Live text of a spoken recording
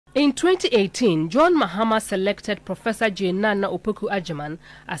In 2018, John Mahama selected Professor Jane Naana Opoku-Agyeman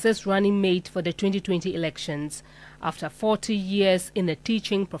as his running mate for the 2020 elections. After 40 years in the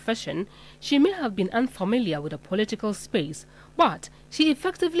teaching profession, she may have been unfamiliar with the political space, but she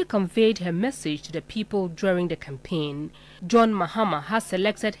effectively conveyed her message to the people during the campaign. John Mahama has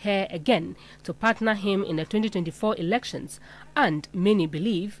selected her again to partner him in the 2024 elections, and many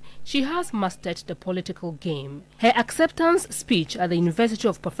believe she has mastered the political game. Her acceptance speech at the University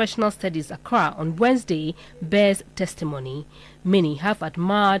of Professional Studies, Accra, on Wednesday bears testimony. Many have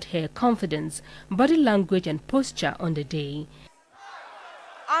admired her confidence, body language and posture on the day.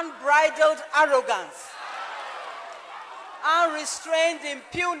 Unbridled arrogance, unrestrained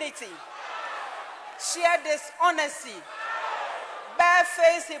impunity, sheer dishonesty,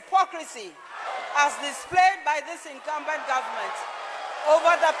 barefaced hypocrisy as displayed by this incumbent government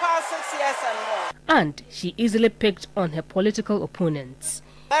over the past 6 years and more. And she easily picked on her political opponents.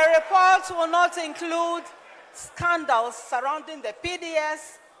 The report will not include scandals surrounding the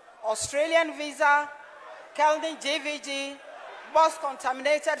PDS, Australian visa, Keldon GVG, bus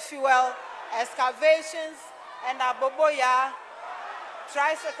contaminated fuel, excavations, and Aboboya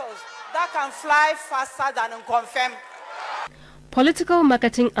tricycles that can fly faster than unconfirmed. Political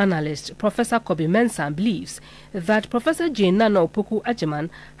marketing analyst Professor Kobi Mensah believes that Professor Jane Naana Opoku-Agyeman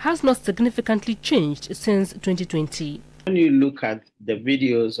has not significantly changed since 2020. When you look at the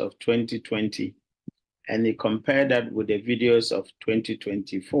videos of 2020 and you compare that with the videos of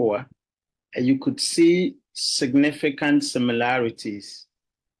 2024, you could see significant similarities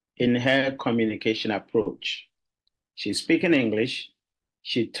in her communication approach. She's speaking English,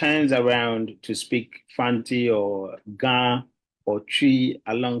 she turns around to speak Fanti or Ga or Tree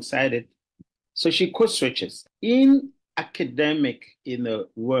alongside it. So she code switches. In academic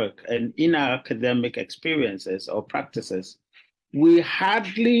work and in our academic experiences or practices, we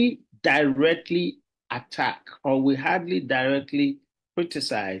hardly directly attack or we hardly directly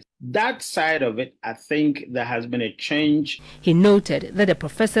criticize. That side of it, I think there has been a change. He noted that the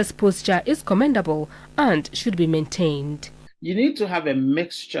professor's posture is commendable and should be maintained. You need to have a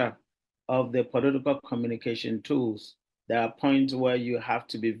mixture of the political communication tools. There are points where you have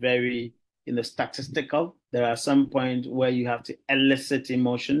to be very statistical. There are some points where you have to elicit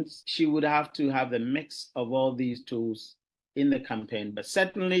emotions. She would have to have a mix of all these tools in the campaign, but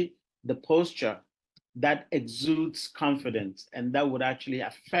certainly the posture that exudes confidence and that would actually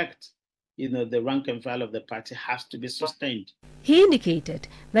affect the rank and file of the party has to be sustained. He indicated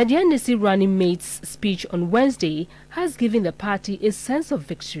that the NDC Running mate's speech on Wednesday has given the party a sense of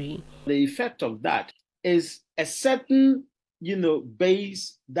victory. The effect of that is a certain,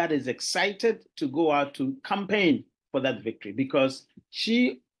 base that is excited to go out to campaign for that victory because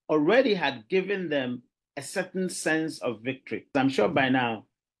she already had given them a certain sense of victory. I'm sure by now,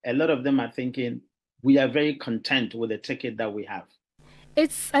 a lot of them are thinking, we are very content with the ticket that we have.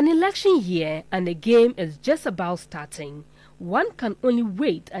 It's an election year and the game is just about starting. One can only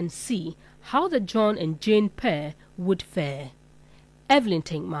wait and see how the John and Jane pair would fare. Evelyn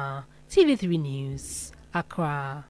Tinkma, TV3 News, Accra.